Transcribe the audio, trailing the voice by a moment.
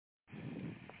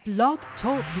Blog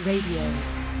Talk Radio.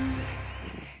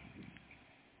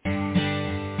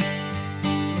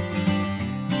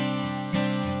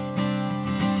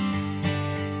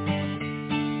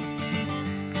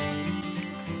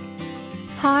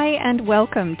 Hi, and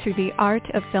welcome to The Art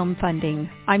of Film Funding.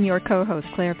 I'm your co-host,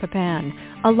 Claire Papin,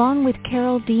 along with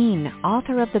Carol Dean,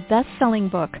 author of the best-selling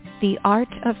book, The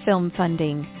Art of Film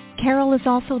Funding. Carol is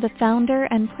also the founder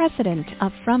and president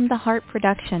of From the Heart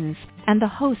Productions and the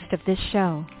host of this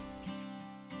show.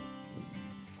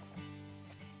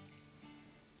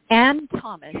 Anne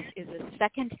Thomas is a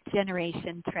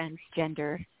second-generation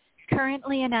transgender,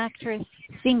 currently an actress,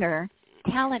 singer,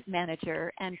 talent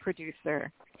manager, and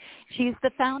producer. She's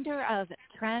the founder of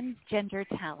Transgender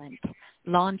Talent,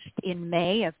 launched in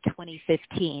May of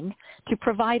 2015 to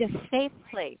provide a safe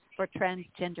place for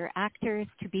transgender actors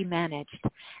to be managed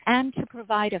and to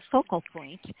provide a focal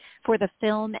point for the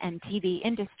film and TV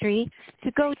industry to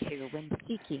go to when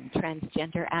seeking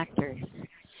transgender actors.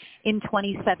 In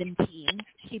 2017,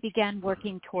 she began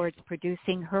working towards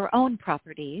producing her own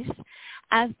properties,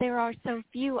 as there are so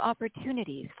few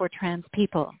opportunities for trans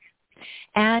people.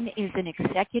 Anne is an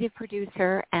executive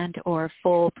producer and or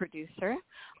full producer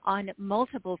on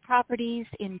multiple properties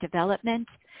in development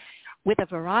with a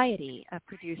variety of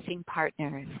producing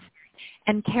partners.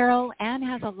 And Carol, Anne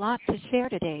has a lot to share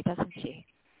today, doesn't she?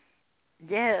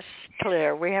 Yes,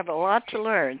 Claire, we have a lot to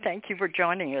learn. Thank you for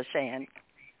joining us, Anne.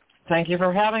 Thank you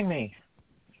for having me.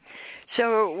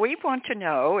 So we want to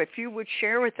know if you would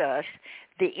share with us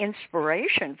the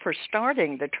inspiration for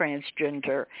starting the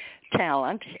Transgender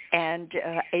Talent and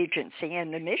agency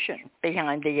and the mission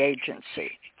behind the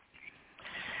agency.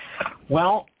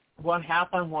 Well, what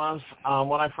happened was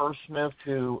when I first moved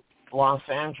to Los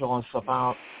Angeles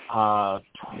about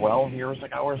 12 years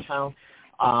ago or so,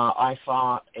 I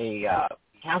saw a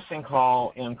casting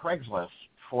call in Craigslist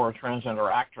for a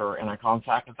transgender actor, and I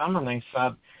contacted them, and they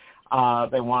said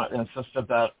they insisted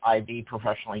that I be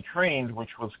professionally trained, which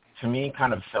was to me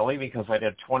kind of silly because I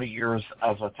did 20 years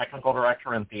as a technical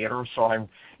director in theater, so I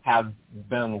had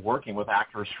been working with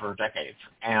actors for decades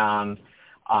and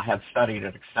had studied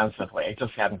it extensively. I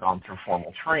just hadn't gone through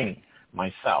formal training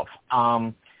myself.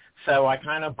 So I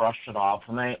kind of brushed it off,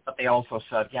 but they also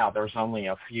said, yeah, there's only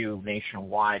a few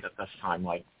nationwide at this time.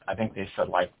 Like I think they said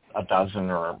like a dozen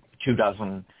or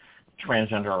 24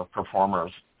 transgender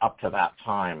performers up to that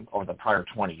time, over the prior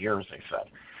 20 years, they said.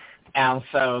 And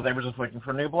so they were just looking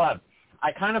for new blood.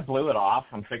 I kind of blew it off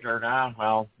and figured,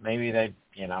 well, maybe they,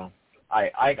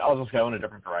 I'll just go in a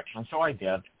different direction. So I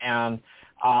did. And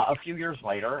a few years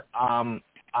later,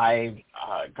 I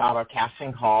got a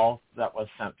casting call that was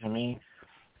sent to me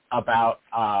about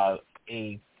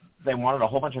they wanted a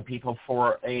whole bunch of people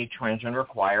for a transgender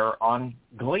choir on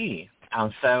Glee.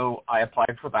 And so I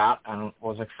applied for that and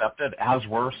was accepted, as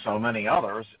were so many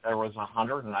others. There was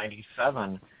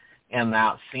 197 in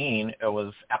that scene. It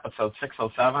was episode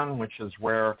 607, which is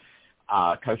where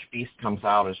Coach Beast comes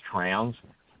out as trans.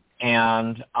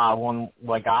 And when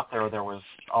I got there, there was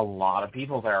a lot of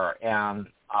people there. And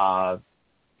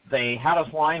they had us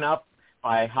line up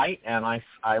by height, and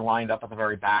I lined up at the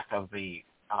very back of the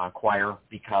choir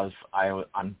because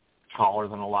I'm taller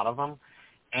than a lot of them.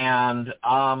 And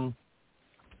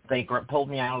they pulled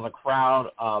me out of the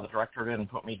crowd. The director didn't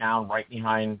put me down right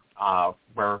behind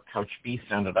where Coach Beast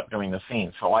ended up doing the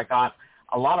scene. So I got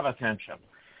a lot of attention.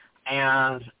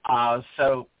 And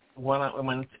so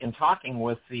when in talking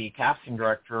with the casting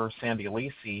director, Sandy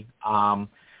Lisi,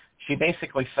 she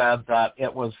basically said that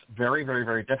it was very, very,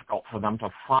 very difficult for them to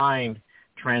find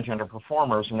transgender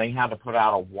performers, and they had to put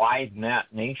out a wide net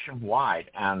nationwide.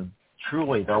 And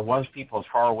truly, there was people as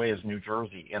far away as New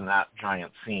Jersey in that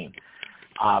giant scene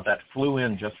that flew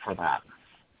in just for that.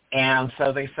 And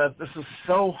so they said, this is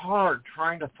so hard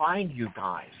trying to find you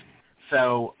guys.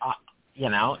 So,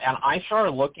 and I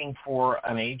started looking for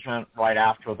an agent right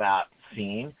after that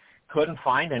scene. Couldn't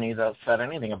find any that said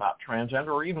anything about transgender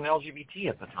or even LGBT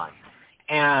at the time.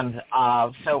 And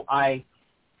so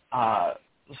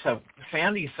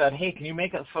Sandy said, hey, can you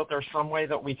make it so there's some way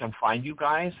that we can find you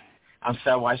guys? And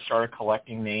so I started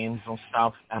collecting names and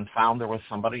stuff and found there was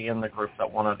somebody in the group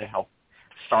that wanted to help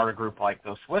start a group like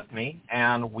this with me,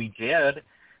 and we did.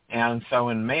 And so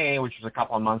in May, which was a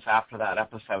couple of months after that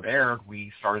episode aired,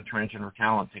 we started Transgender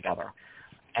Talent together.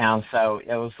 And so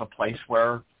it was a place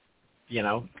where,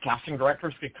 casting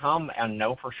directors could come and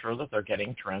know for sure that they're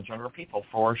getting transgender people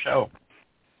for a show.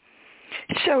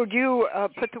 So you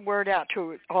put the word out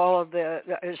to all of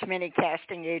as many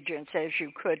casting agents as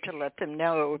you could to let them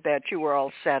know that you were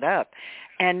all set up,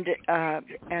 and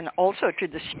also to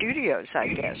the studios, I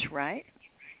guess, right?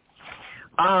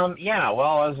 Yeah,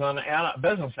 well, as a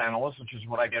business analyst, which is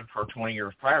what I did for 20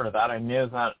 years prior to that, I knew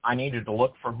that I needed to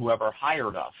look for whoever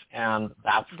hired us, and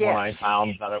that's when I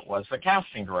found that it was the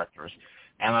casting directors,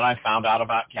 and then I found out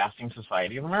about Casting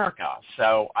Society of America.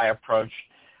 So I approached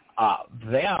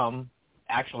them.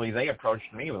 Actually, they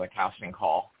approached me with a casting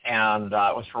call, and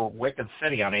it was for Wicked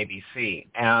City on ABC,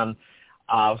 and it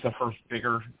was the first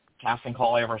bigger casting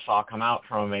call I ever saw come out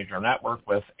from a major network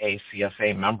with a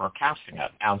CSA member casting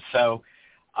it. And so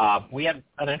we had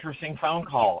an interesting phone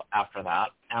call after that,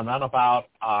 and then about,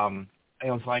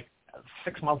 it was like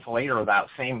 6 months later, that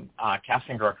same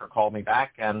casting director called me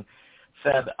back and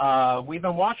said, we've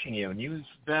been watching you, and you've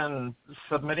been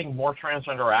submitting more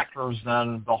transgender actors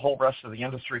than the whole rest of the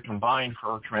industry combined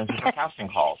for transgender casting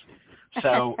calls.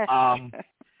 So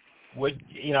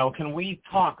can we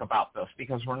talk about this?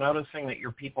 Because we're noticing that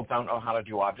your people don't know how to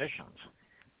do auditions.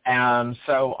 And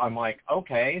so I'm like,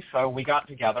 okay. So we got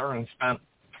together and spent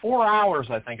 4 hours,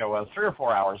 I think it was, 3 or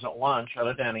 4 hours at lunch at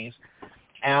a Denny's,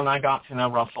 and I got to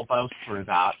know Russell Bose through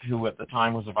that, who at the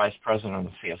time was the vice president of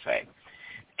the CSA.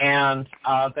 And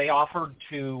they offered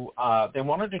to, they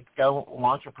wanted to go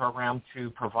launch a program to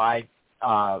provide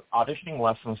auditioning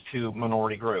lessons to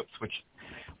minority groups, which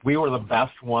we were the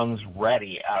best ones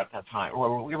ready at that time.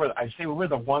 We were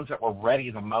the ones that were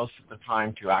ready the most at the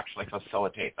time to actually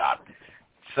facilitate that.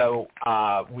 So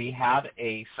we had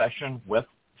a session with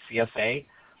CSA,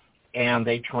 and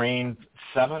they trained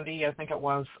 70, I think it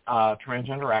was,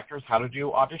 transgender actors how to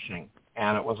do auditioning.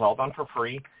 And it was all done for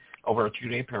free over a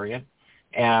 2-day period.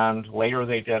 And later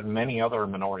they did many other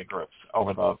minority groups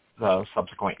over the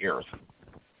subsequent years.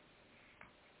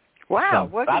 Wow,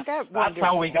 so wasn't that wonderful?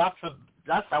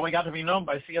 That's how we got to be known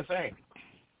by CSA.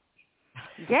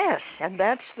 Yes, and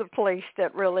that's the place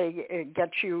that really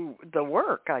gets you the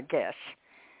work, I guess.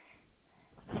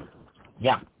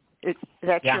 Yeah.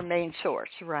 That's your main source,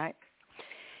 right?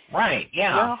 Right,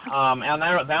 yeah. Well, and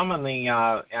them and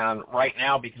and right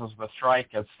now, because of the strike,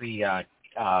 it's the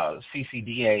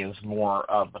CCDA is more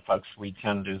of the folks we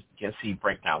tend to see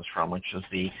breakdowns from, which is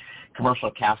the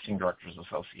Commercial Casting Directors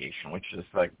Association, which is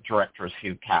the directors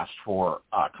who cast for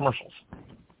commercials.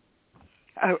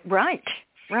 Right.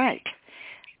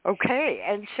 Okay,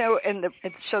 and so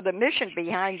the mission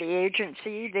behind the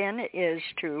agency then is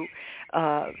to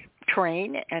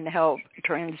train and help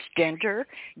transgender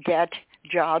get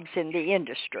jobs in the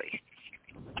industry.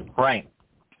 Right.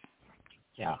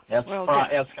 Yeah,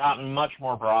 it's gotten much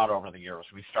more broad over the years.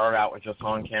 We started out with just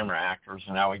on-camera actors,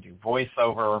 and now we do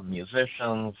voiceover,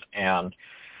 musicians, and,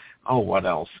 what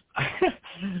else?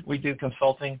 We do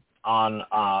consulting on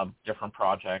different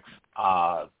projects,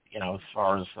 as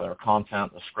far as their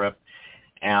content, the script,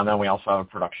 and then we also have a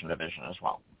production division as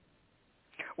well.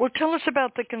 Well, tell us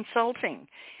about the consulting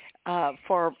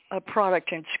for a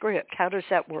product and script. How does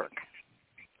that work?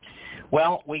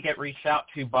 Well, we get reached out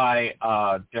to by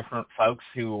different folks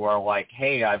who are like,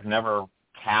 hey, I've never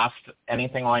cast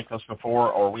anything like this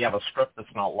before, or we have a script that's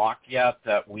not locked yet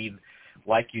that we'd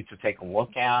like you to take a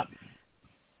look at.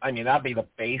 I mean, that'd be the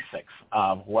basics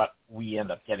of what we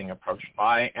end up getting approached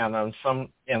by. And then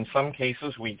in some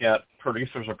cases, we get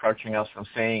producers approaching us and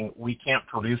saying, we can't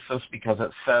produce this because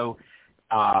it's so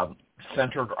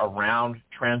centered around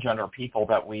transgender people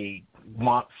that we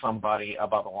want somebody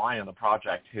above the line in the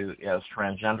project who is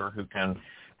transgender who can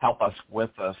help us with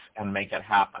this and make it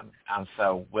happen. And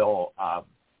so we'll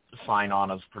sign on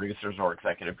as producers or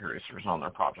executive producers on their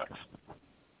projects.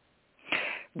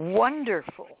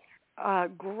 Wonderful.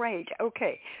 Great.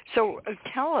 Okay. So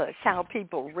tell us how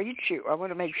people reach you. I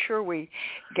want to make sure we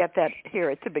get that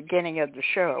here at the beginning of the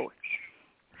show.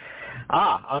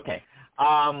 Okay.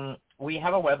 We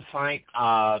have a website,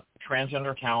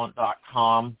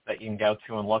 transgendertalent.com, that you can go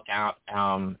to and look at.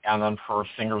 And then for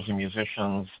singers and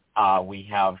musicians, we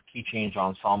have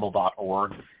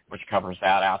keychangeensemble.org, which covers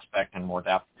that aspect in more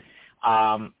depth.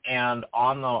 And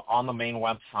on the main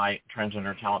website,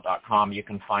 transgendertalent.com, you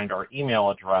can find our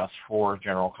email address for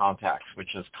general contacts,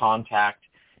 which is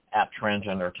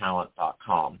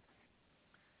contact@transgendertalent.com.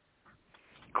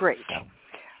 Great.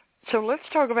 So let's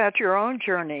talk about your own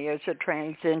journey as a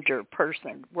transgender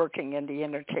person working in the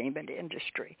entertainment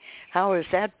industry. How has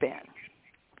that been?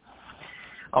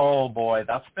 Oh, boy,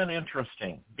 that's been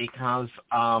interesting because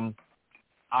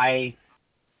I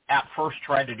at first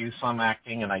tried to do some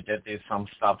acting, and I did do some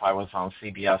stuff. I was on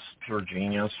CBS Pure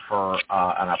Genius for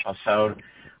an episode.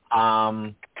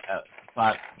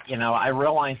 But, I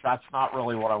realized that's not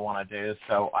really what I want to do,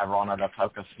 so I wanted to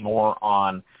focus more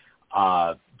on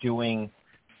doing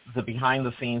the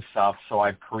behind-the-scenes stuff. So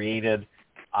I've created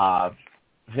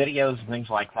videos and things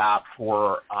like that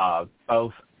for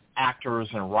both actors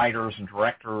and writers and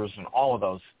directors and all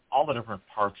the different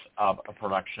parts of a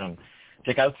production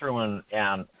to go through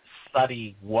and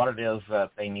study what it is that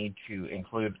they need to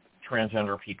include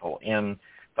transgender people in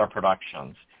their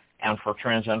productions, and for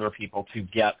transgender people to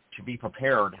be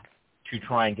prepared to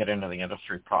try and get into the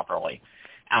industry properly.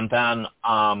 And then,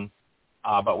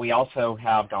 but we also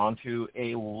have gone to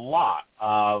a lot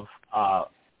of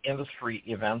industry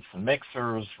events and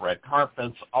mixers, red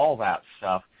carpets, all that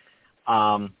stuff,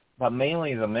 but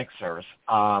mainly the mixers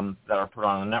that are put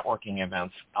on the networking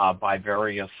events by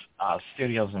various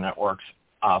studios and networks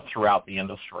throughout the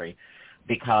industry,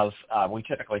 because we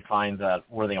typically find that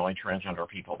we're the only transgender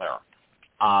people there.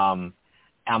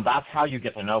 And that's how you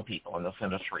get to know people in this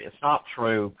industry. It's not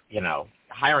through,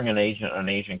 hiring an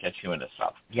agent gets you into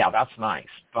stuff. Yeah, that's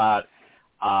nice. But,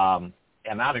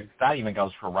 and that even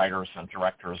goes for writers and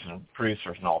directors and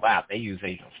producers and all that. They use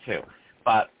agents too.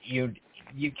 But you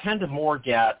tend to more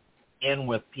get in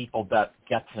with people that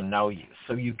get to know you.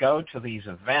 So you go to these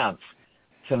events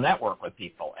to network with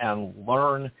people and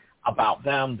learn about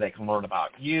them. They can learn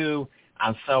about you,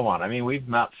 and so on. I mean, we've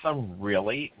met some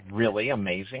really, really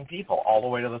amazing people all the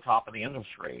way to the top of the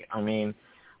industry. I mean,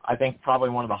 I think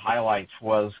probably one of the highlights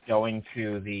was going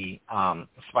to the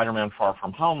Spider-Man Far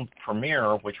From Home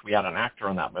premiere, which we had an actor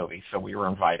in that movie, so we were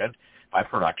invited by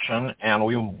production, and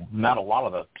we met a lot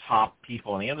of the top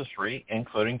people in the industry,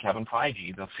 including Kevin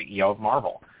Feige, the CEO of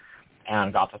Marvel,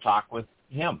 and got to talk with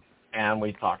him. And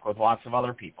we talked with lots of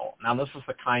other people. Now, this is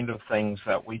the kind of things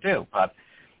that we do, but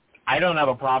I don't have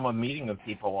a problem with meeting with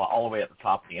people all the way at the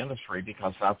top of the industry,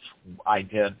 because I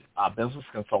did business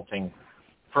consulting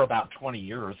for about 20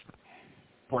 years,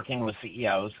 working with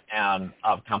CEOs and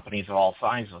of companies of all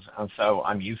sizes. And so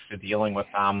I'm used to dealing with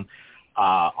them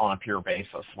on a peer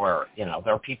basis where,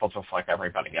 they're people just like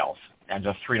everybody else, and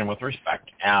just treat them with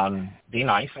respect and be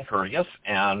nice and courteous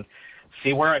and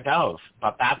see where it goes.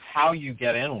 But that's how you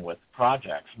get in with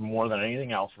projects more than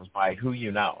anything else, is by who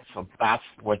you know. So that's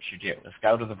what you do, is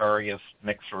go to the various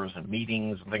mixers and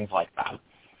meetings and things like that.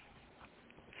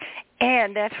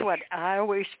 And that's what I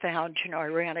always found. I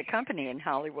ran a company in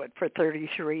Hollywood for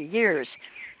 33 years,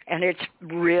 and it's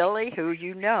really who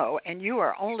you know, and you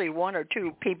are only one or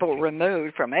two people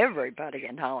removed from everybody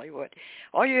in Hollywood.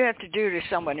 All you have to do to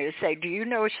someone is say, do you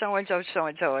know so-and-so,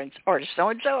 so-and-so, or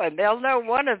so-and-so, and they'll know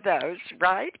one of those,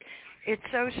 right? It's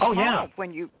so small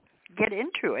when you get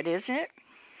into it, isn't it?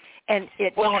 And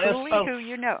it's truly who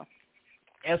you know.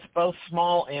 It's both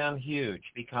small and huge,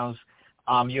 because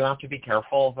you have to be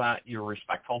careful that you're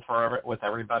respectful with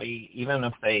everybody, even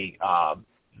if they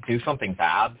do something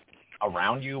bad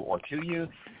around you or to you.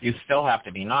 You still have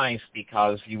to be nice,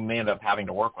 because you may end up having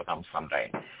to work with them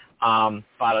someday.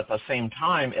 But at the same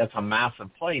time, it's a massive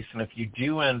place, and if you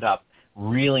do end up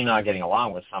really not getting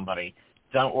along with somebody,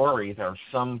 don't worry.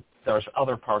 There's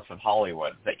other parts of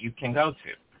Hollywood that you can go to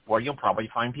where you'll probably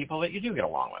find people that you do get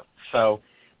along with. So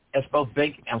it's both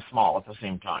big and small at the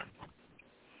same time.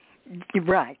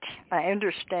 Right. I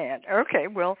understand. Okay,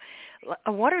 well,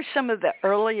 what are some of the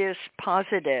earliest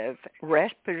positive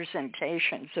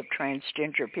representations of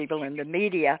transgender people in the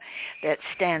media that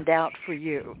stand out for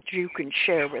you you can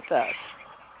share with us?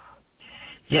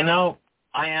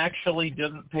 I actually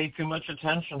didn't pay too much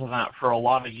attention to that for a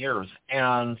lot of years.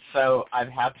 And so I've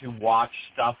had to watch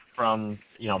stuff from,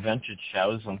 vintage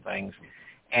shows and things.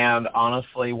 And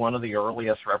honestly, one of the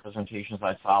earliest representations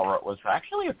I saw where it was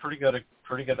actually a pretty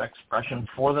good expression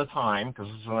for the time, because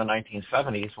this was in the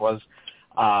 1970s, was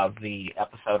the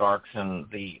episode arcs in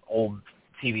the old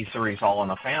TV series All in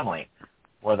the Family,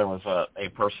 where there was a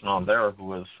person on there who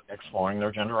was exploring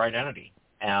their gender identity.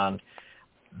 And,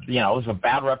 it was a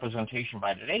bad representation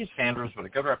by today's standards, but a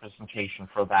good representation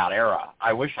for that era.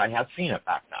 I wish I had seen it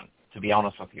back then, to be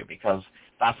honest with you, because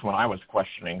that's when I was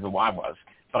questioning who I was,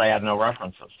 but I had no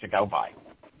references to go by.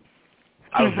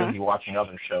 I was busy watching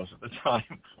other shows at the time.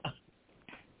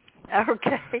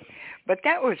 Okay, but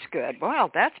that was good.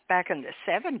 Wow, that's back in the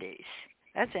 70s.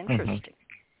 That's interesting.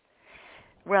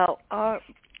 Well,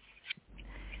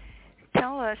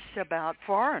 tell us about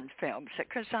foreign films,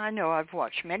 because I know I've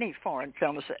watched many foreign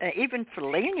films. Even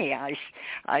Fellini,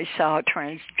 I saw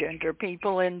transgender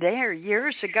people in there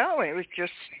years ago. It was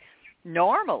just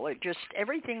normal.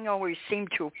 Everything always seemed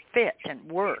to fit and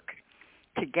work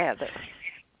together.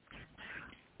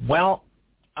 Well,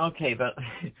 okay, but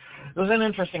it was an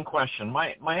interesting question.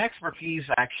 My expertise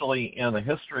actually in the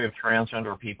history of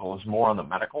transgender people is more on the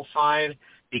medical side,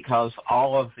 because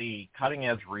all of the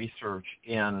cutting-edge research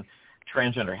in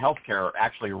transgender healthcare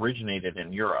actually originated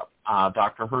in Europe.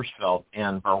 Dr. Hirschfeld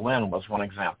in Berlin was one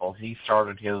example. He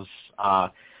started his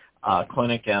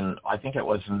clinic in, I think it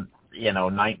was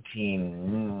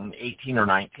 18 or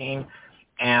 19.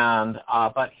 And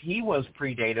but he was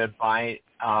predated by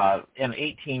in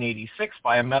 1886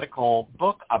 by a medical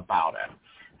book about it,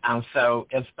 and so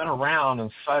it's been around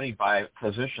and studied by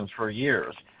physicians for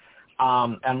years,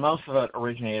 and most of it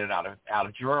originated out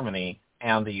of Germany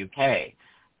and the UK,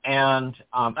 and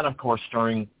of course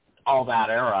during all that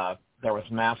era there was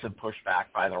massive pushback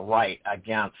by the right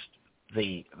against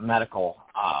the medical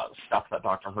stuff that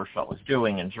Dr. Hirschfeld was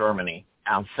doing in Germany,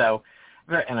 and so.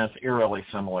 And it's eerily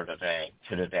similar to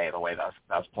today, the way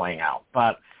that's playing out.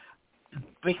 But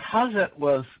because it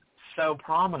was so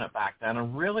prominent back then,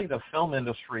 and really the film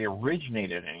industry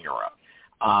originated in Europe,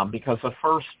 because the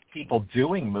first people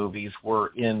doing movies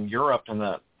were in Europe in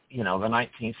the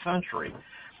 19th century,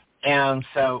 and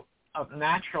so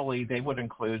naturally they would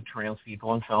include trans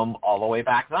people in film all the way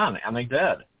back then, and they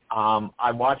did.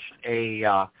 I watched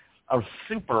a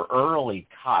super early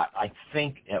cut, I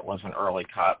think it was an early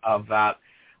cut, of that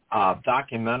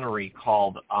documentary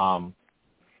called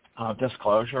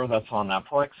Disclosure that's on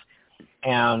Netflix.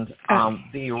 And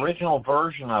the original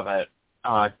version of it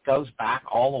goes back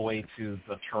all the way to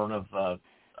the turn of the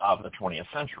 20th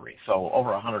century. So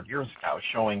over 100 years ago,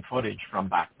 showing footage from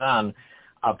back then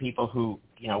of people who,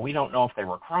 we don't know if they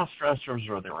were cross-dressers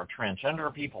or they were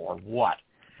transgender people or what,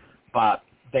 but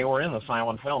they were in the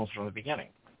silent films from the beginning.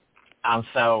 And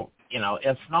so,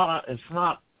 it's not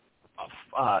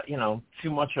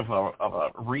too much of a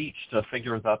reach to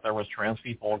figure that there was trans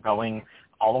people going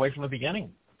all the way from the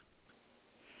beginning.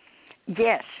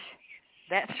 Yes,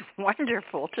 that's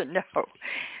wonderful to know.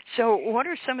 So what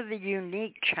are some of the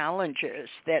unique challenges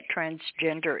that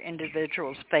transgender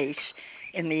individuals face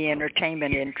in the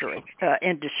entertainment industry,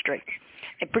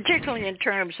 particularly in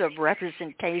terms of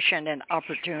representation and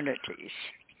opportunities?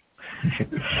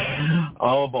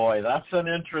 Oh, boy, that's an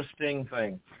interesting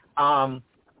thing.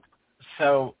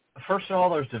 So first of all,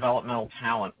 there's developmental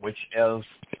talent, which is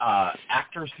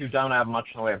actors who don't have much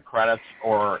in the way of credits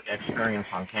or experience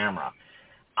on camera.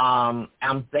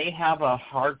 And they have a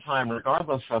hard time,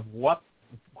 regardless of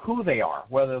who they are,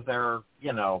 whether they're,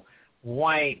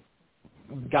 white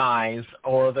guys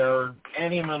or they're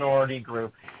any minority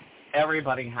group.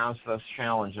 Everybody has this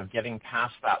challenge of getting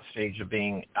past that stage of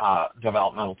being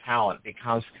developmental talent,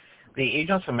 because the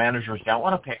agents and managers don't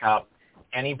want to pick up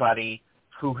anybody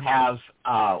who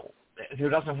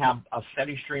doesn't have a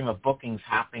steady stream of bookings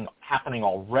happening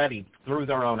already through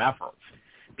their own efforts,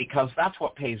 because that's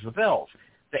what pays the bills.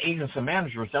 The agents and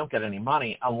managers don't get any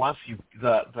money unless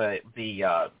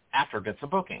the actor gets a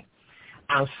booking,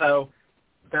 and so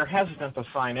they're hesitant to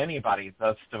sign anybody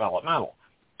that's developmental.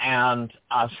 And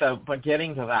but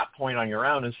getting to that point on your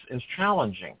own is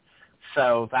challenging.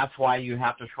 So that's why you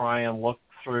have to try and look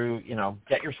through,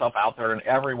 get yourself out there in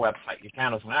every website you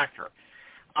can as an actor.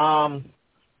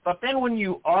 But then when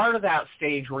you are to that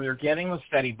stage where you're getting the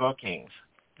steady bookings,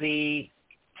 the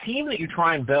team that you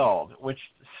try and build, which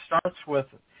starts with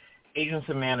agents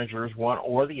and managers, one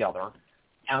or the other,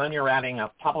 and then you're adding a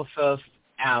publicist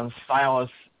and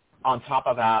stylist on top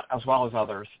of that, as well as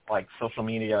others like social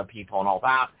media people and all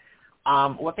that,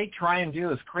 what they try and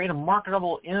do is create a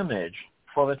marketable image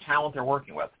for the talent they're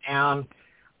working with. And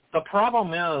the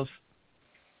problem is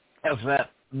that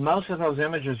most of those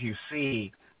images you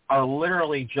see are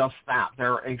literally just that.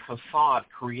 They're a facade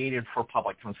created for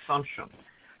public consumption.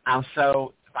 And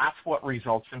so that's what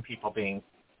results in people being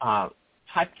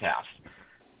typecast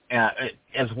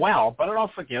as well, but it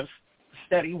also gives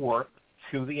steady work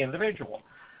to the individual.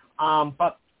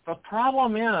 But the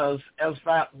problem is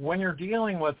that when you're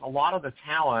dealing with a lot of the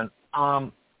talent,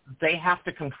 they have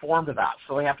to conform to that.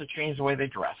 So they have to change the way they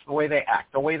dress, the way they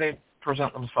act, the way they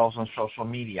present themselves on social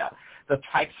media, the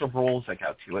types of roles they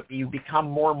go to. You become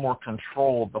more and more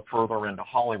controlled the further into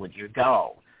Hollywood you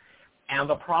go. And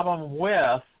the problem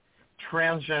with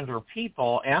transgender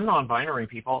people and non-binary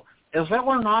people is that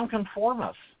we're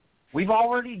nonconformists. We've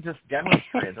already just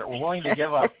demonstrated that we're willing to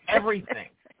give up everything,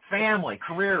 family,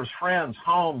 careers, friends,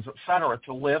 homes, etc.,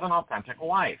 to live an authentic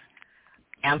life.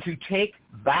 And to take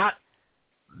that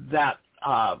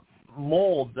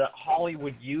mold that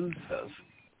Hollywood uses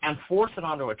and force it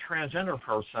onto a transgender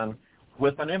person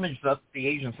with an image that the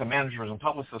agents and managers and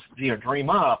publicists dream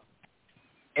up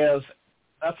is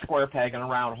a square peg in a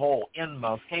round hole in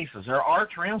most cases. There are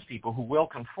trans people who will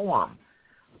conform,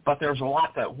 but there's a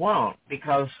lot that won't,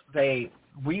 because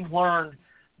we've learned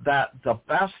that the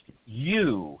best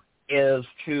you is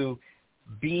to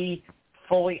be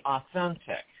fully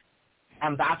authentic.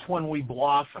 And that's when we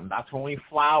blossom. That's when we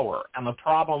flower. And the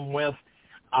problem with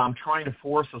trying to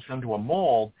force us into a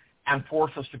mold and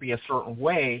force us to be a certain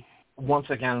way, once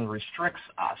again, restricts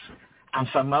us. And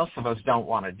so most of us don't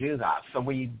want to do that. So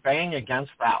we bang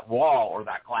against that wall or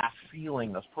that glass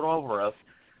ceiling that's put over us,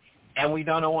 and we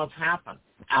don't know what's happened.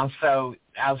 And so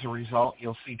as a result,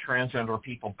 you'll see transgender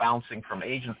people bouncing from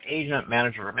agent to agent,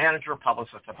 manager to manager,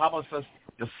 publicist to publicist.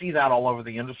 You'll see that all over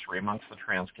the industry amongst the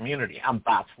trans community, and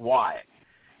that's why.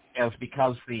 Is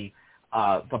because the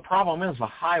problem is the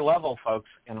high-level folks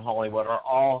in Hollywood are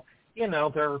all,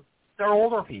 they're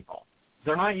older people.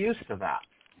 They're not used to that.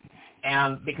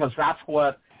 And because that's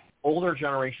what older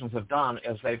generations have done,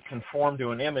 is they've conformed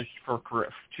to an image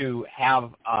to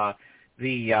have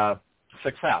the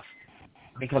success,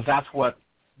 because that's what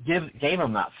gave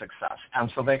them that success.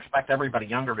 And so they expect everybody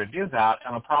younger to do that,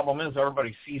 and the problem is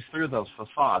everybody sees through those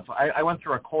facades. I went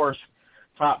through a course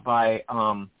taught by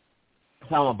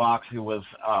Thelma Box, who was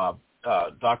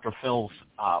Dr. Phil's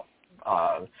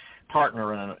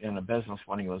partner in a business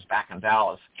when he was back in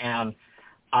Dallas. And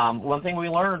one thing we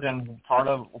learned, and part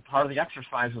of the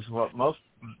exercise, is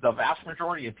the vast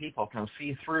majority of people can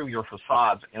see through your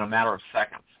facades in a matter of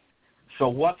seconds. So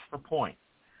what's the point?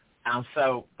 And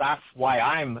so that's why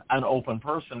I'm an open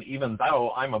person, even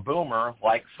though I'm a boomer,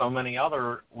 like so many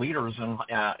other leaders in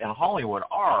Hollywood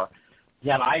are.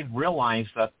 Yet I realize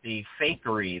that the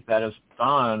fakery that is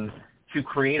done to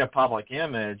create a public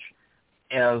image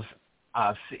is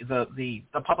the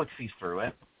public sees through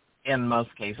it in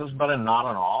most cases, but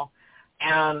not in all.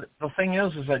 And the thing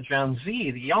is that Gen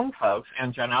Z, the young folks,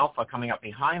 and Gen Alpha coming up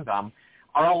behind them,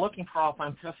 are all looking for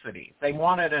authenticity. They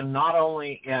want it in not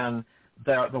only in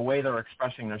the way they're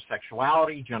expressing their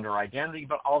sexuality, gender identity,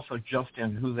 but also just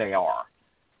in who they are.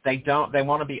 They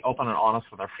want to be open and honest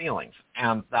with their feelings,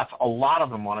 and that's a lot of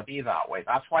them want to be that way.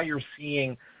 That's why you're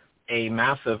seeing a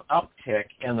massive uptick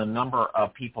in the number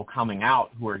of people coming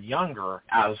out who are younger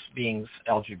as being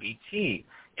LGBT,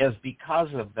 is because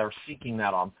of they're seeking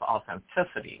that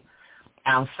authenticity.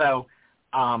 And so,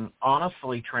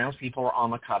 honestly, trans people are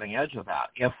on the cutting edge of that.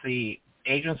 If the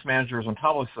agents, managers, and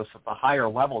publicists at the higher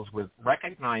levels would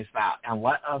recognize that and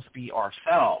let us be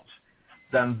ourselves,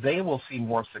 then they will see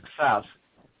more success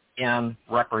in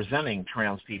representing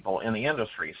trans people in the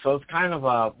industry. So it's kind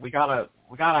of we gotta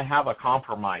have a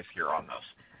compromise here on this.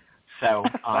 So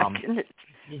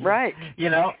right.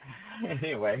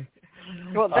 Anyway.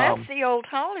 Well, that's the old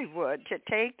Hollywood, to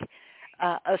take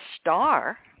a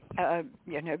star,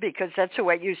 because that's the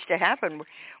way it used to happen.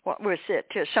 What was it?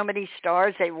 So many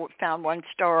stars, they found one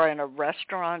star in a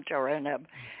restaurant or in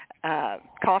a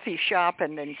coffee shop,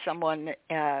 and then someone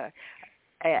at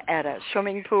a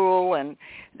swimming pool, and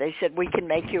they said, we can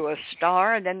make you a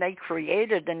star, and then they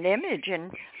created an image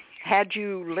and had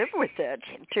you live with it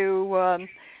to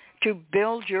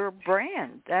build your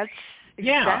brand. That's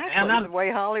exactly the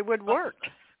way Hollywood worked.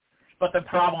 But the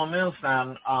problem is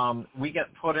then we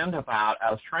get put into that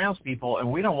as trans people,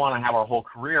 and we don't want to have our whole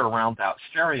career around that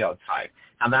stereotype.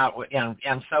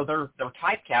 And so they're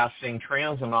typecasting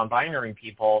trans and non-binary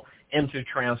people into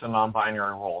trans and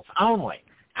non-binary roles only.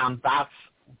 And that's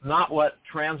not what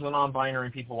trans and non-binary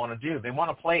people want to do. They want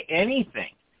to play anything.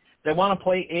 They want to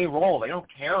play a role. They don't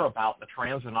care about the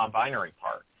trans and non-binary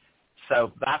part.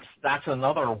 So that's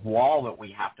another wall that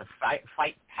we have to fight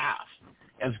past,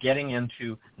 is getting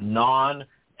into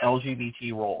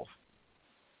non-LGBT roles.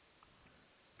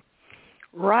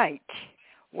 Right.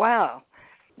 Wow.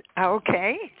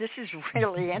 Okay. This is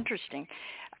really interesting.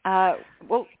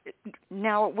 Well,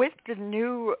 now with the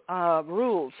new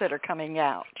rules that are coming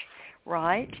out,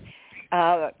 right,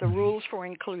 the rules for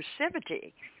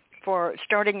inclusivity for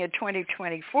starting in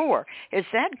 2024, is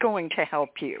that going to help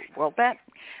you? Will that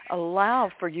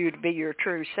allow for you to be your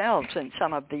true selves in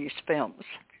some of these films?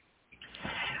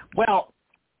 Well,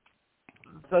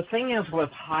 the thing is with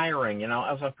hiring,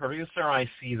 as a producer, I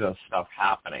see this stuff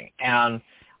happening. And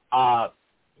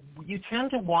you tend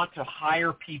to want to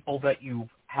hire people that you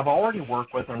have already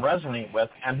worked with and resonate with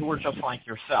and who are just like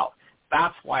yourself.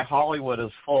 That's why Hollywood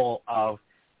is full of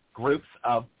groups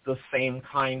of the same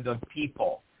kind of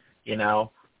people,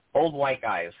 old white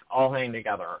guys all hanging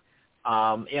together,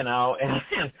 and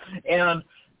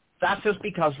that's just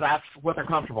because that's what they're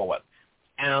comfortable with.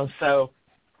 And so,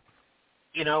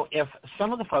 if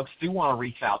some of the folks do want to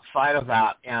reach outside of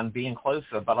that and be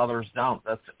inclusive, but others don't,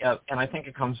 and I think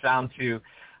it comes down to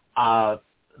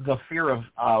the fear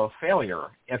of failure.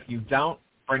 If you don't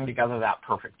bring together that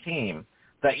perfect team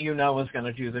that is going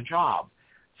to do the job.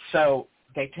 So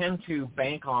they tend to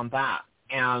bank on that,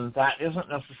 and that isn't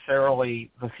necessarily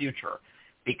the future,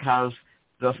 because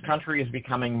this country is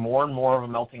becoming more and more of a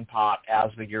melting pot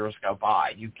as the years go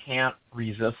by. You can't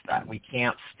resist that. We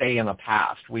can't stay in the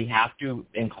past. We have to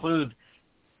include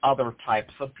other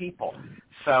types of people.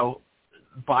 So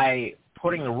by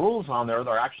putting the rules on there,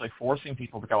 they're actually forcing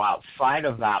people to go outside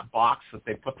of that box that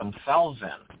they put themselves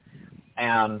in.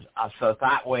 And so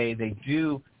that way they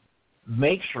do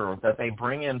make sure that they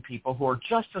bring in people who are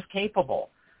just as capable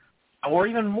or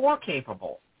even more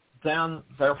capable than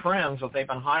their friends that they've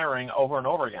been hiring over and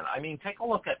over again. I mean, take a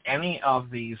look at any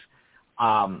of these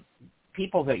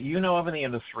people that you know of in the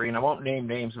industry, and I won't name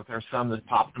names if there's some that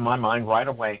pop to my mind right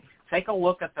away. Take a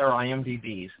look at their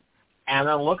IMDb's, and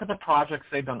then look at the projects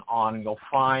they've been on, and you'll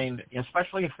find,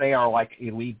 especially if they are like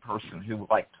a lead person who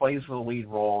like plays the lead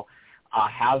role,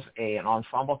 has an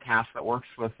ensemble cast that works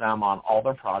with them on all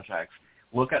their projects.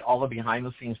 Look at all the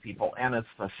behind-the-scenes people, and it's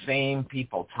the same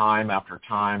people time after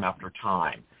time after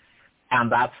time. And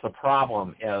that's the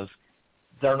problem, is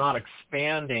they're not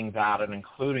expanding that and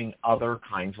including other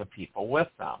kinds of people with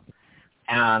them.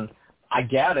 And I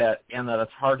get it in that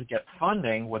it's hard to get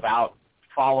funding without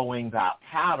following that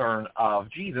pattern of,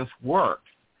 gee, this worked.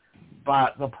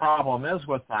 But the problem is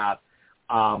with that,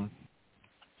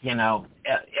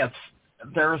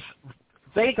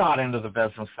 they got into the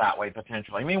business that way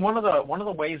potentially. I mean, one of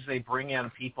the ways they bring in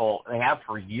people, they have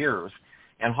for years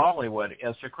in Hollywood,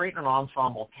 is to create an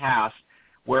ensemble cast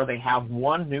where they have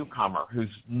one newcomer who's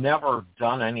never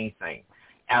done anything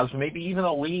as maybe even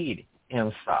a lead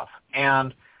in stuff,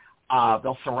 and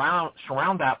they'll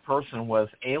surround that person with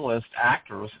A-list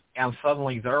actors, and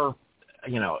suddenly they're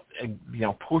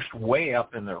pushed way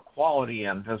up in their quality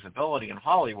and visibility in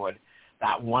Hollywood.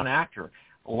 That one actor,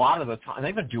 a lot of the time,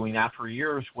 they've been doing that for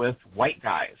years with white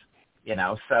guys,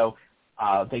 so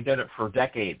they did it for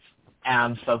decades,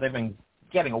 and so they've been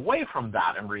getting away from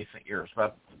that in recent years.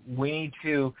 But we need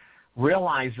to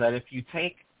realize that if you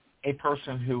take a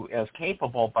person who is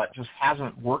capable but just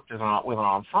hasn't worked with an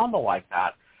ensemble like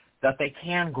that, that they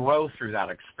can grow through that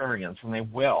experience, and they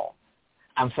will.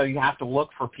 And so you have to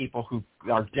look for people who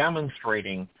are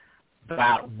demonstrating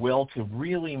that will to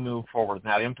really move forward,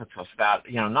 that impetus, that,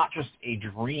 not just a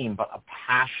dream, but a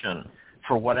passion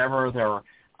for whatever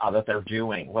that they're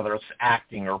doing, whether it's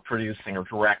acting or producing or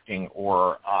directing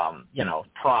or,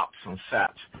 props and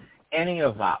sets, any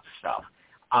of that stuff.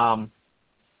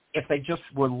 If they just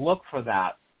would look for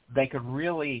that, they could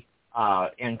really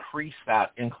increase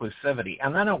that inclusivity.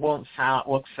 And then it won't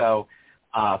look so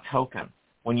token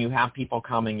when you have people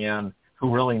coming in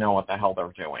who really know what the hell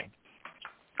they're doing.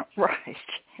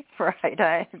 Right,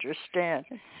 I understand.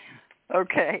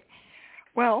 Okay.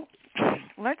 Well,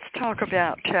 let's talk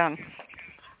about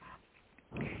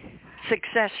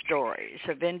success stories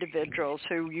of individuals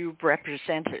who you've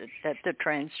represented at the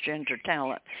Transgender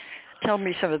Talent. Tell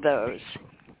me some of those.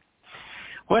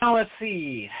 Well, let's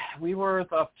see. We were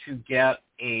up to get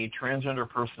a transgender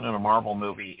person in a Marvel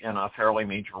movie in a fairly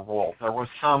major role. There was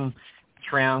some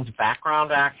trans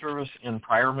background actors in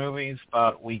prior movies,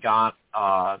 but we got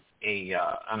an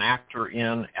actor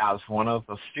in as one of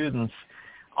the students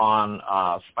on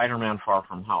Spider-Man Far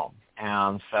From Home.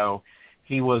 And so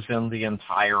he was in the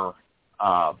entire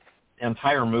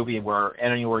movie where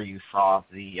anywhere you saw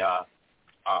the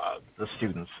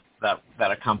students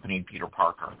that accompanied Peter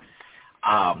Parker.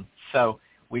 So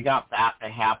we got that to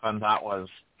happen. That was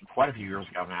quite a few years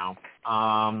ago now.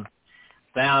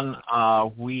 Then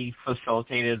we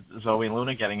facilitated Zoe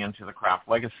Luna getting into the Craft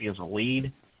Legacy as a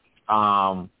lead.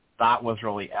 That was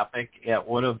really epic. It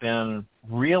would have been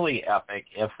really epic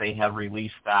if they had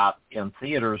released that in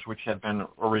theaters, which had been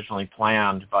originally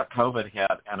planned, but COVID hit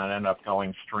and it ended up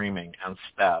going streaming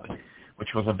instead, which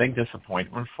was a big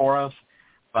disappointment for us,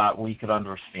 but we could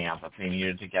understand that they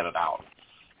needed to get it out.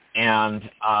 And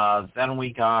then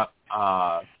we got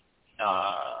a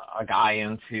guy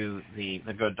into the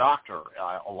Good Doctor.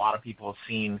 A lot of people have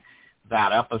seen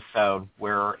that episode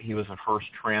where he was the first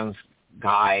trans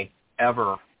guy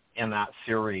ever in that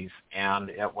series,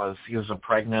 and he was a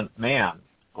pregnant man,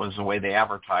 was the way they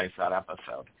advertised that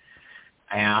episode.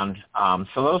 And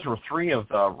so those were three of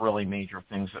the really major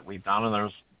things that we've done, and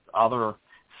there's other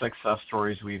success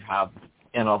stories we've had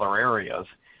in other areas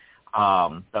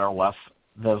that are less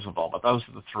visible, but those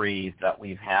are the three that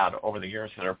we've had over the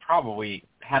years that have probably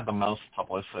had the most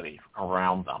publicity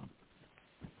around them.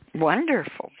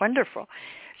 Wonderful.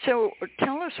 So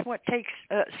tell us what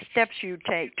steps you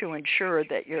take to ensure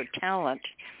that your talent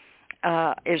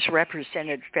is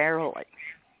represented fairly.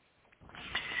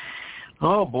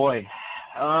 Oh boy.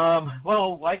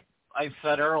 Well, like I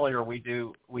said earlier, we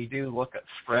do look at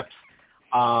scripts,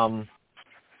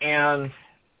 and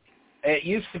it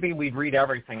used to be we'd read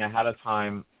everything ahead of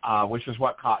time, which is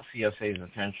what caught CSA's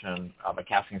attention, the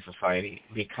Casting Society,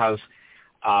 because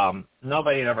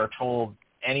nobody had ever told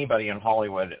anybody in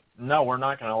Hollywood, no, we're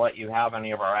not going to let you have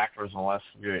any of our actors unless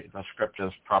the script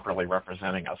is properly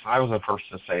representing us. I was the first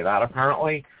to say that,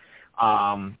 apparently.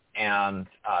 I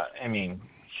mean,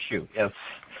 shoot, it's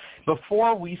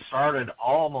before we started,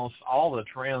 almost all the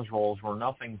trans roles were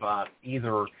nothing but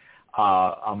either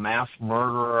a mass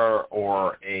murderer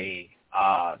or a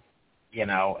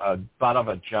butt of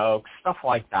a joke, stuff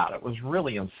like that. It was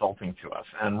really insulting to us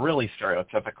and really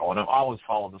stereotypical, and it always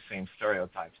followed the same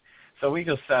stereotypes. So we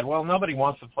just said, well, nobody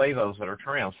wants to play those that are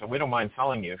trans, so we don't mind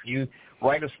telling you. If you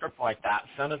write a script like that,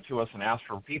 send it to us and ask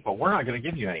for people. We're not going to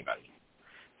give you anybody.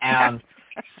 And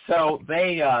so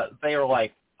they are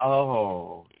like,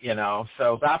 oh,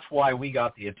 so that's why we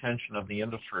got the attention of the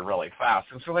industry really fast.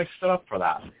 And so they stood up for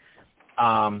that.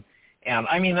 And,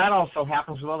 I mean, that also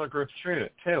happens with other groups, too.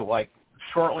 Like,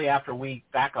 shortly after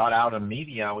that got out in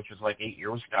media, which was like 8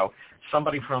 years ago,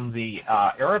 somebody from the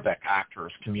Arabic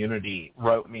actors community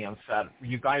wrote me and said,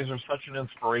 you guys are such an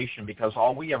inspiration because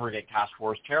all we ever get cast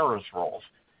for is terrorist roles.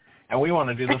 And we want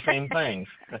to do the same things.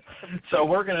 So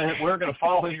we're gonna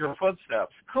follow your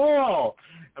footsteps. Cool.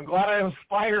 I'm glad I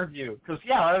inspired you because,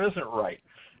 yeah, that isn't right.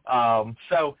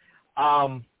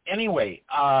 Anyway,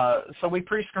 so we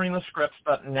pre-screen the scripts,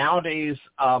 but nowadays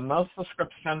most of the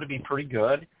scripts tend to be pretty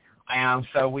good, and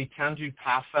so we tend to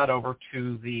pass that over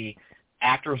to the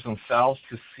actors themselves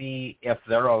to see if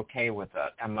they're okay with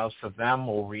it, and most of them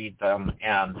will read them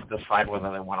and decide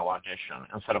whether they want to audition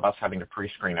instead of us having to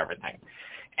pre-screen everything.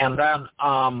 And then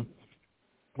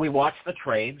we watch the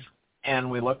trades, and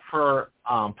we look for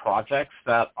projects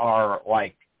that are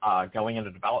like going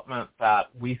into development that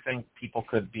we think people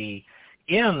could be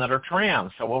in that are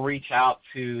trans. So we'll reach out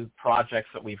to projects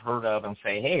that we've heard of and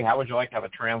say, hey, how would you like to have a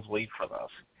trans lead for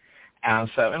this? And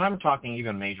I'm talking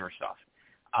even major stuff.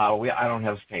 I don't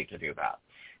hesitate to do that.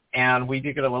 And we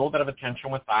do get a little bit of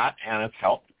attention with that, and it's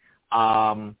helped.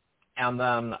 And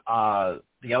then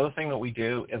the other thing that we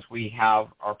do is we have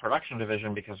our production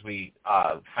division because we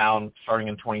found starting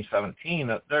in 2017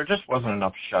 that there just wasn't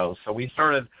enough shows. So we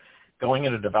started going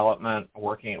into development,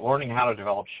 learning how to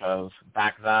develop shows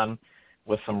back then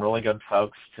with some really good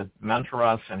folks to mentor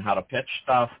us and how to pitch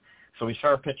stuff. So we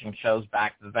started pitching shows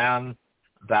back then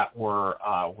that were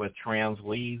with trans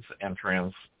leads and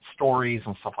trans stories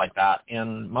and stuff like that.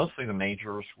 In mostly the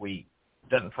majors, we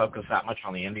didn't focus that much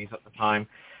on the indies at the time.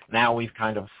 Now we've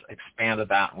kind of expanded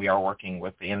that, and we are working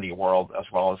with the indie world as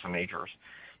well as the majors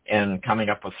and coming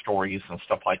up with stories and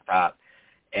stuff like that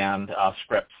and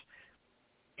scripts.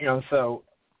 So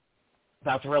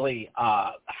that's really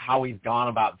how we've gone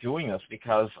about doing this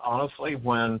because, honestly,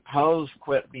 when Pose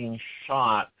quit being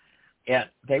shot,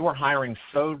 they were hiring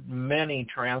so many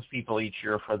trans people each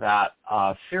year for that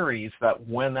series that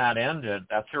when that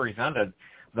series ended,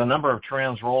 the number of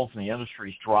trans roles in the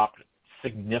industries dropped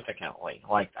significantly,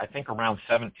 like I think around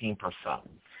 17%.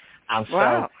 And wow.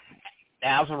 So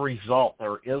as a result,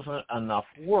 there isn't enough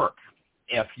work.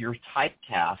 If you're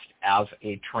typecast as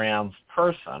a trans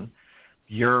person,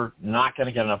 you're not going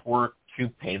to get enough work to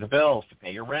pay the bills, to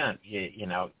pay your rent,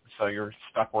 so you're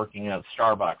stuck working at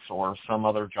Starbucks or some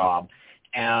other job,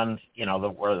 and,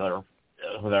 where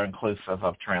they're inclusive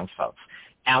of trans folks.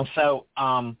 And so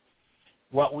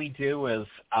what we do is,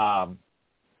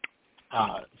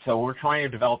 so we're trying to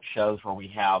develop shows where we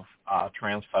have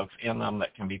trans folks in them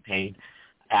that can be paid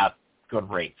at good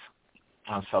rates.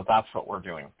 And so that's what we're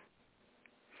doing.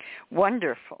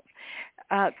 Wonderful.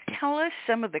 Tell us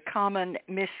some of the common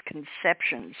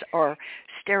misconceptions or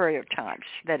stereotypes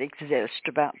that exist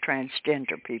about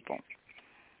transgender people.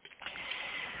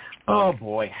 Oh,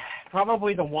 boy.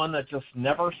 Probably the one that just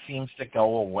never seems to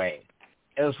go away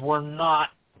is we're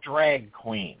not drag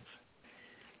queens.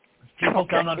 People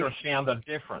don't understand the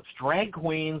difference. Drag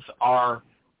queens have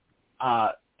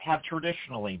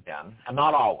traditionally been, and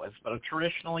not always, but have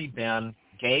traditionally been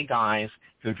gay guys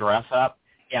who dress up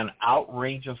in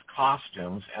outrageous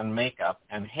costumes and makeup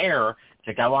and hair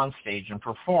to go on stage and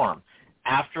perform.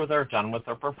 After they're done with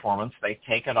their performance, they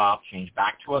take it off, change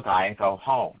back to a guy, and go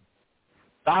home.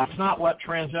 That's not what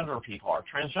transgender people are.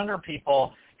 Transgender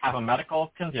people have a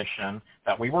medical condition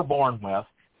that we were born with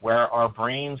where our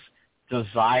brains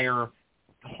desire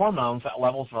hormones at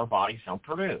levels our bodies don't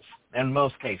produce. In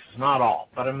most cases, not all,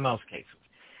 but in most cases.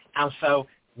 And so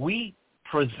we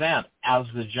present as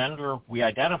the gender we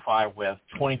identify with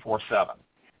 24/7.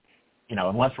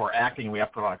 Unless we're acting, we have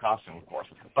to put on a costume, of course.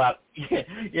 But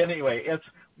anyway,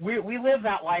 we live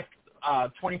that life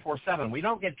 24/7. We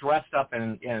don't get dressed up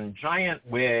in giant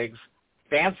wigs,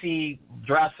 fancy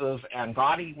dresses, and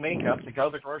gaudy makeup to go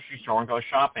to the grocery store and go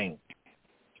shopping.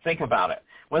 Think about it.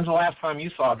 When's the last time you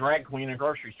saw a drag queen in a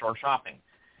grocery store shopping?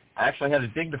 I actually had to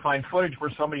dig to find footage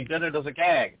where somebody did it as a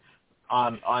gag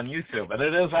on YouTube, and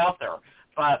it is out there.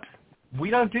 But we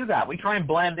don't do that. We try and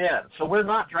blend in. So we're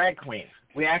not drag queens.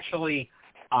 We actually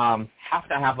have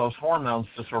to have those hormones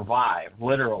to survive,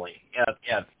 literally.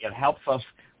 It helps us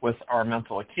with our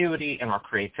mental acuity and our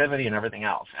creativity and everything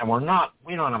else. And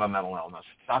we don't have a mental illness.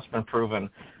 That's been proven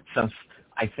since,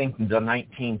 I think, the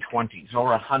 1920s,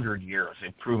 over 100 years.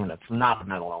 They've proven it's not a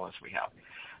mental illness we have.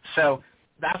 So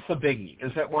that's the biggie,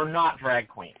 is that we're not drag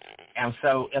queens. And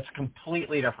so it's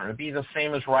completely different. It'd be the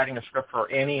same as writing a script for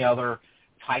any other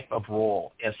type of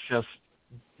role. It's just,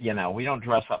 we don't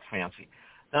dress up fancy.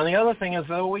 Now, the other thing is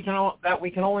that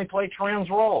we can only play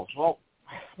trans roles. Well,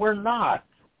 we're not.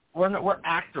 We're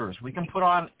actors. We can put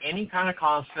on any kind of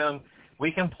costume.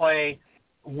 We can play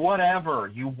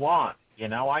whatever you want.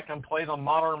 I can play the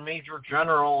modern major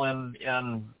general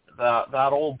in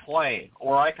that old play,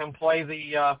 or I can play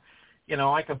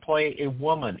I could play a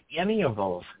woman. Any of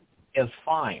those is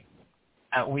fine.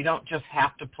 We don't just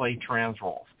have to play trans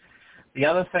roles. The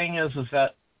other thing is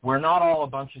that we're not all a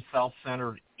bunch of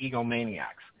self-centered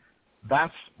egomaniacs.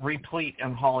 That's replete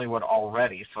in Hollywood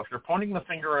already. So if you're pointing the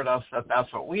finger at us that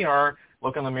that's what we are,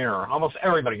 look in the mirror. Almost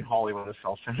everybody in Hollywood is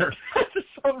self-centered to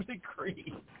some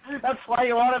degree. That's why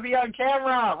you want to be on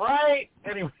camera, right?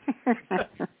 Anyway.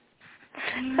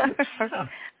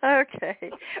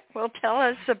 Okay. Well, tell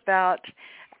us about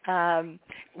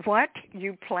what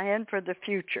you plan for the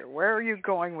future. Where are you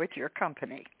going with your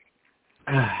company?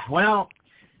 Well,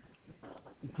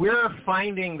 we're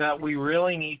finding that we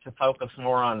really need to focus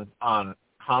more on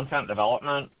content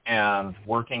development and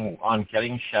working on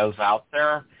getting shows out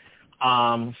there.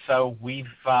 So we're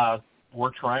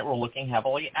looking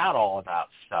heavily at all of that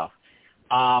stuff.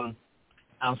 And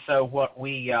so what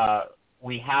we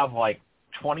have like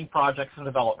 20 projects in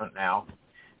development now,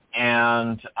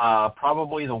 and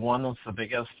probably the one that's the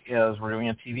biggest is we're doing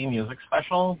a TV music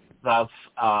special that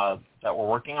we're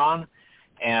working on.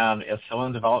 And it's still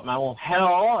in developmental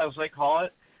hell, as they call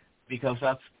it, because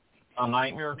that's a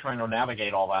nightmare trying to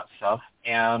navigate all that stuff.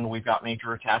 And we've got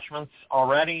major attachments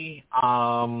already,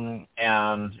 and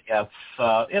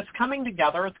it's coming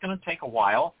together. It's going to take a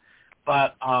while,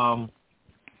 but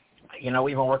we've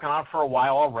been working on it for a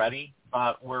while already.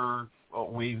 But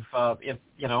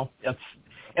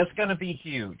it's going to be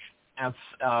huge.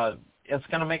 It's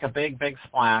going to make a big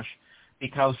splash.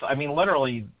 Because,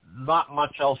 literally, not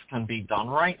much else can be done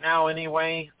right now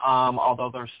anyway,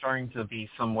 although there's starting to be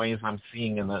some ways I'm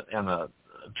seeing in the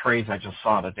trades I just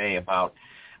saw today about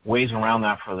ways around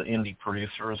that for the indie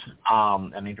producers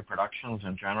and indie productions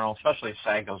in general, especially if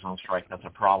SAG goes on strike. That's a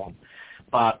problem.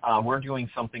 But we're doing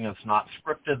something that's not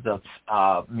scripted, that's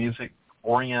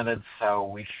music-oriented, so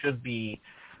we should be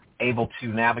able to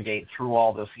navigate through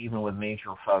all this even with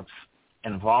major folks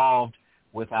involved,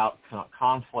 without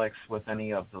conflicts with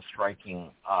any of the striking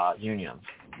unions.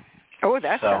 Oh,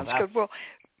 that sounds good. Well,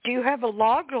 do you have a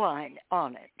log line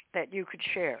on it that you could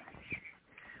share?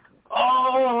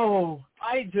 Oh,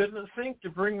 I didn't think to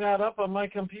bring that up on my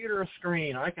computer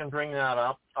screen. I can bring that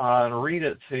up and read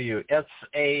it to you. It's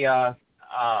a,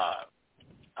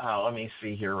 let me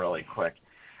see here really quick.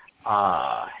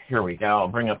 Here we go. I'll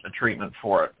bring up the treatment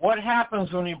for it. What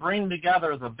happens when you bring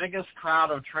together the biggest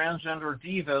crowd of transgender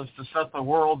divas to set the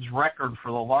world's record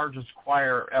for the largest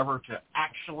choir ever to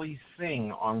actually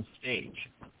sing on stage?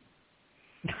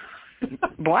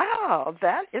 Wow,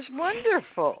 that is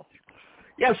wonderful.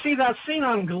 Yeah, see, that scene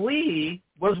on Glee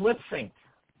was lip-synced.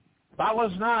 That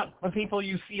was not the people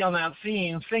you see on that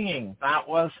scene singing. That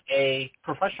was a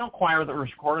professional choir that was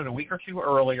recorded a week or two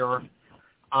earlier,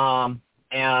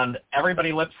 and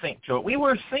everybody lip-synced to it. We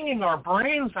were singing our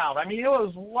brains out. It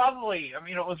was lovely.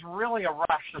 It was really a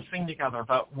rush to sing together,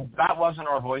 but that wasn't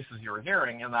our voices you were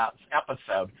hearing in that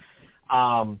episode.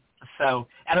 And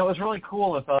it was really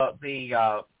cool that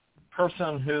the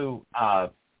person who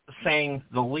sang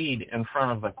the lead in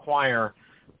front of the choir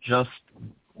just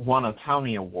won a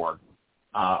Tony Award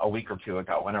a week or two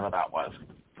ago, whenever that was.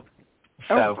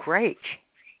 So, oh, great.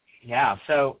 Yeah,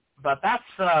 but that's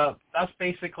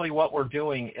basically what we're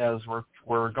doing is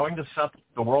we're going to set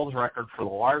the world's record for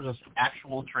the largest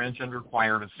actual transgender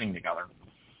choir to sing together.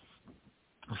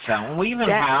 So we even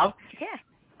have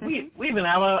we even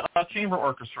have a chamber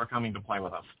orchestra coming to play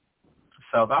with us.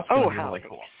 So that's going to be really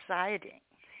cool. Exciting!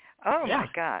 Oh my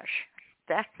gosh,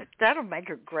 that'll make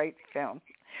a great film.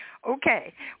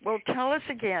 Okay, well tell us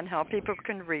again how people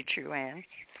can reach you, Ann.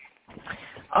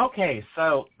 Okay,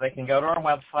 so they can go to our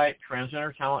website,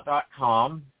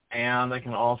 transgendertalent.com, and they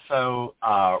can also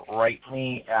write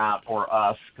me or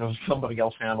us, because somebody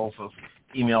else handles this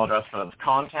email address, but it's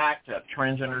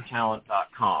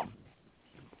contact@transgendertalent.com.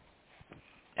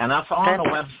 And that's on the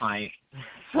website.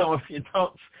 So if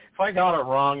I got it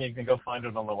wrong, you can go find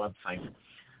it on the website.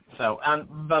 So,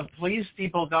 but please,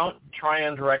 people, don't try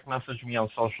and direct message me on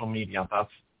social media.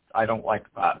 I don't like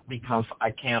that because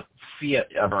I can't see it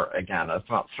ever again. It's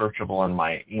not searchable in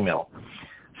my email.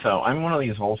 So I'm one of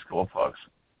these old school folks.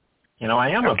 I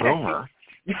am a boomer.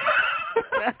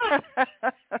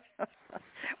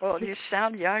 Well, you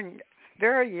sound young,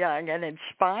 very young and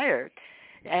inspired.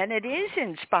 And it is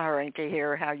inspiring to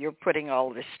hear how you're putting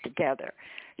all this together.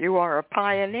 You are a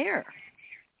pioneer.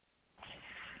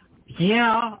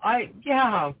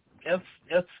 Yeah,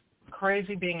 it's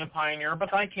crazy being a pioneer,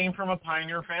 but I came from a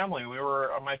pioneer family.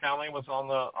 My family was on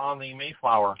the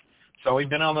Mayflower. So we've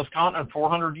been on this continent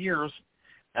 400 years,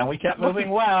 and we kept moving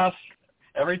west.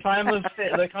 Every time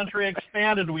the country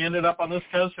expanded, we ended up on this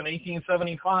coast in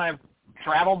 1875,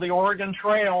 traveled the Oregon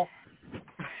Trail.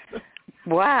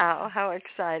 Wow, how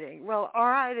exciting. Well, all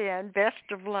right, Ann,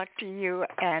 best of luck to you,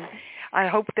 and I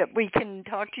hope that we can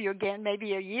talk to you again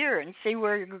maybe a year and see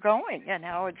where you're going and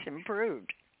how it's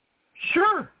improved.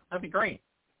 Sure, that'd be great.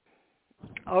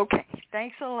 Okay,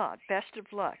 thanks a lot. Best of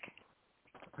luck.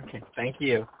 Okay, thank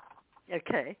you.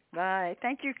 Okay, bye.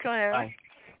 Thank you, Claire. Bye.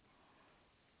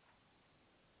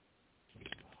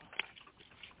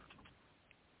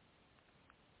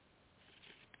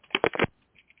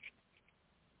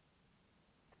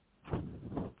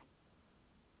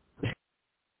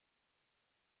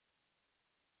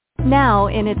 Now,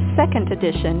 in its second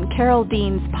edition, Carol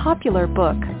Dean's popular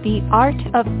book, The Art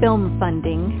of Film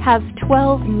Funding, has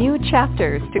 12 new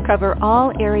chapters to cover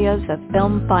all areas of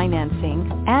film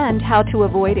financing and how to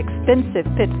avoid expensive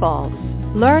pitfalls.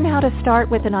 Learn how to start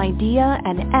with an idea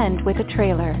and end with a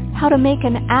trailer, how to make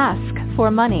an ask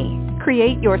for money,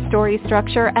 create your story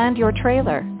structure and your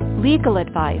trailer, legal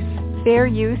advice, fair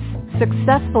use,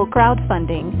 successful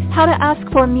crowdfunding, how to ask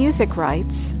for music rights,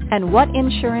 and what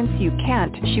insurance you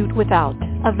can't shoot without.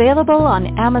 Available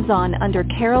on Amazon under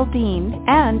Carol Dean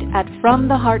and at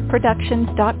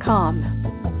FromTheHeartProductions.com.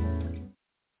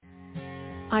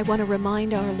 I want to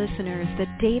remind our listeners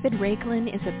that David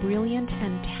Raiklin is a brilliant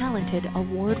and talented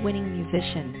award-winning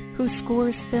musician who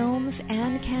scores films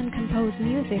and can compose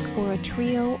music for a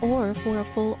trio or for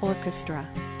a full orchestra.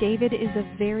 David is a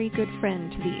very good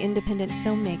friend to the independent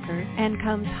filmmaker and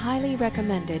comes highly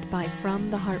recommended by From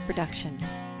the Heart Productions.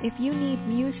 If you need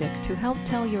music to help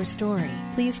tell your story,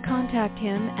 please contact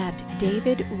him at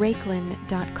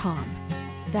davidraiklin.com.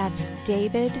 That's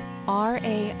David,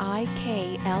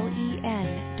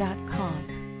 RAIKLEN.com.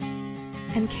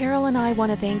 And Carol and I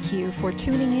want to thank you for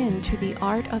tuning in to The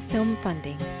Art of Film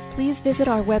Funding. Please visit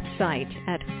our website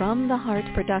at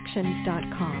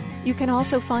FromTheHeartProductions.com. You can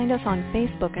also find us on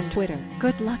Facebook and Twitter.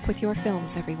 Good luck with your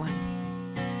films, everyone.